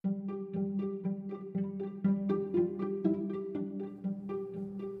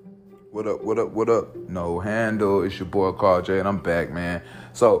What up, what up, what up? No handle. It's your boy Carl J, and I'm back, man.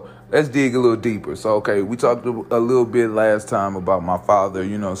 So let's dig a little deeper. So, okay, we talked a little bit last time about my father,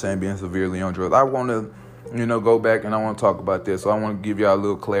 being severely on drugs. I want to, go back and I want to talk about this. So I want to give y'all a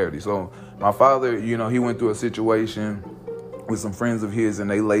little clarity. So my father, he went through a situation with some friends of his, and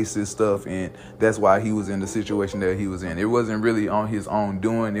they laced his stuff, and that's why he was in the situation that he was in. It wasn't really on his own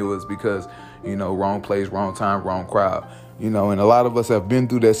doing. It was because, wrong place, wrong time, wrong crowd. And a lot of us have been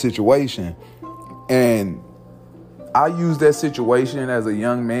through that situation. And I used that situation as a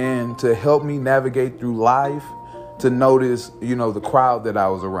young man to help me navigate through life, to notice, the crowd that I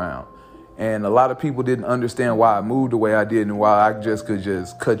was around. And a lot of people didn't understand why I moved the way I did and why I could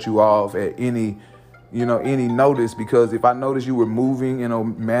just cut you off at any notice. Because if I noticed you were moving in a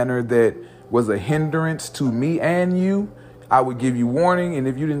manner that was a hindrance to me and you, I would give you warning. And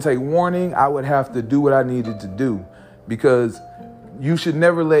if you didn't take warning, I would have to do what I needed to do. Because you should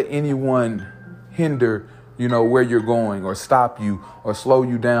never let anyone hinder, where you're going, or stop you, or slow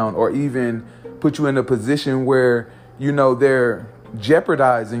you down, or even put you in a position where, they're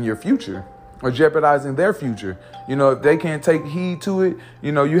jeopardizing your future or jeopardizing their future. If they can't take heed to it,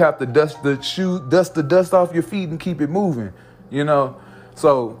 you have to dust the dust off your feet and keep it moving,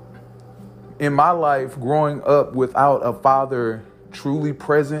 So in my life, growing up without a father truly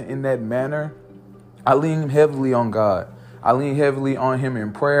present in that manner, I lean heavily on God. I lean heavily on him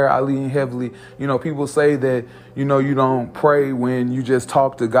in prayer. I lean heavily, people say that, you don't pray when you just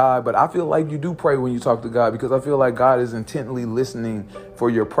talk to God, but I feel like you do pray when you talk to God, because I feel like God is intently listening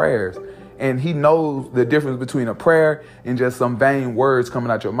for your prayers. And he knows the difference between a prayer and just some vain words coming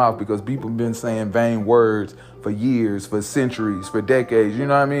out your mouth, because people have been saying vain words for years, for centuries, for decades. You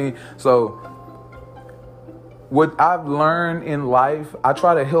know what I mean? So what I've learned in life, I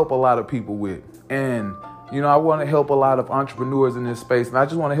try to help a lot of people with. And, I want to help a lot of entrepreneurs in this space. And I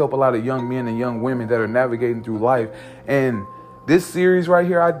just want to help a lot of young men and young women that are navigating through life. And this series right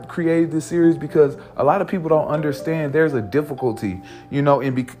here, I created this series because a lot of people don't understand there's a difficulty,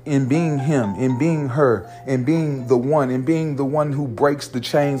 in being him, in being her, in being the one who breaks the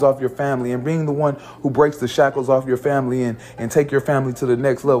chains off your family, and being the one who breaks the shackles off your family and take your family to the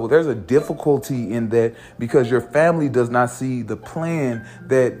next level. There's a difficulty in that because your family does not see the plan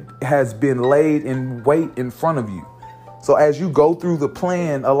that has been laid in wait in front of you. So as you go through the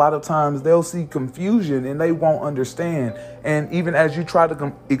plan, a lot of times they'll see confusion and they won't understand. And even as you try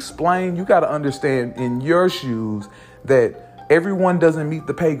to explain, you got to understand in your shoes that everyone doesn't meet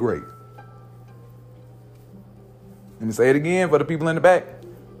the pay grade. Let me say it again for the people in the back.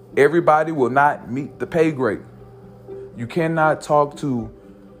 Everybody will not meet the pay grade. You cannot talk to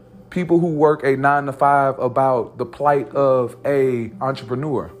people who work a 9-to-5 about the plight of a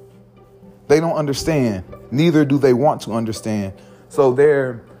entrepreneur. They don't understand. Neither do they want to understand. So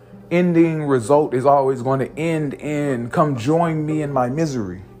their ending result is always going to end in, come join me in my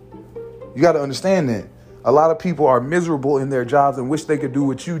misery. You got to understand that. A lot of people are miserable in their jobs and wish they could do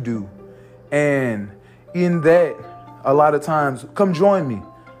what you do. And in that, a lot of times, come join me.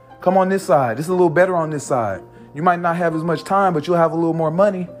 Come on this side. It's a little better on this side. You might not have as much time, but you'll have a little more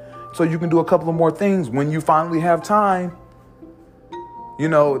money. So you can do a couple of more things when you finally have time.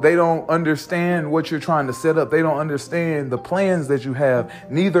 They don't understand what you're trying to set up. They don't understand the plans that you have.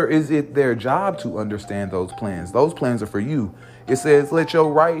 Neither is it their job to understand those plans. Those plans are for you. It says, let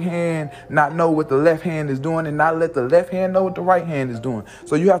your right hand not know what the left hand is doing, and not let the left hand know what the right hand is doing.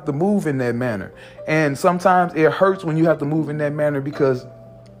 So you have to move in that manner. And sometimes it hurts when you have to move in that manner, because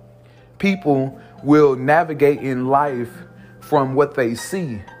people will navigate in life from what they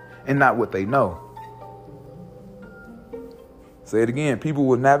see and not what they know. Say it again. People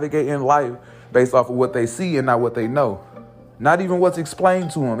will navigate in life based off of what they see and not what they know. Not even what's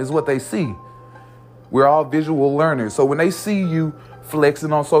explained to them is what they see. We're all visual learners. So when they see you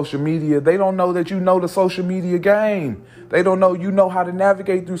flexing on social media, they don't know that you know the social media game. They don't know you know how to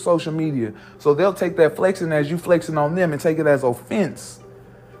navigate through social media. So they'll take that flexing as you flexing on them and take it as offense.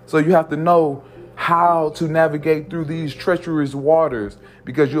 So you have to know how to navigate through these treacherous waters,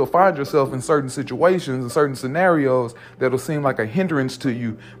 because you'll find yourself in certain situations and certain scenarios that'll seem like a hindrance to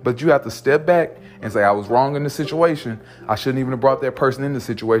you, but you have to step back and say, I was wrong in the situation. I shouldn't even have brought that person in the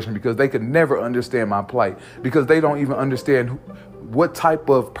situation, because they could never understand my plight, because they don't even understand what type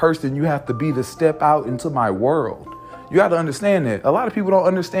of person you have to be to step out into my world. You got to understand that. A lot of people don't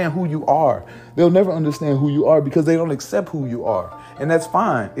understand who you are. They'll never understand who you are because they don't accept who you are. And that's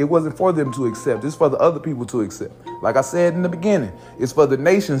fine. It wasn't for them to accept. It's for the other people to accept. Like I said in the beginning, it's for the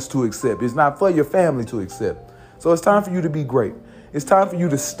nations to accept. It's not for your family to accept. So it's time for you to be great. It's time for you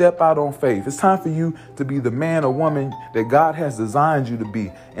to step out on faith. It's time for you to be the man or woman that God has designed you to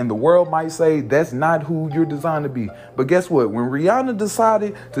be. And the world might say that's not who you're designed to be. But guess what? When Rihanna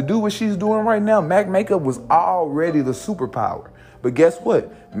decided to do what she's doing right now, MAC makeup was already the superpower. But guess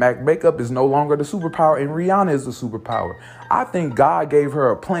what? MAC makeup is no longer the superpower and Rihanna is the superpower. I think God gave her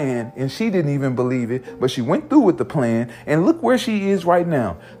a plan and she didn't even believe it, but she went through with the plan and look where she is right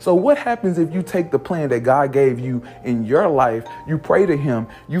now. So what happens if you take the plan that God gave you in your life, you pray to him,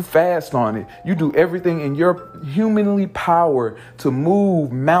 you fast on it, you do everything in your humanly power to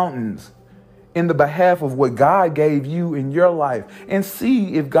move mountains in the behalf of what God gave you in your life and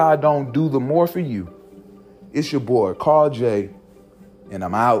see if God don't do the more for you. It's your boy, Carl J, and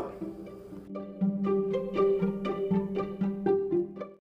I'm out.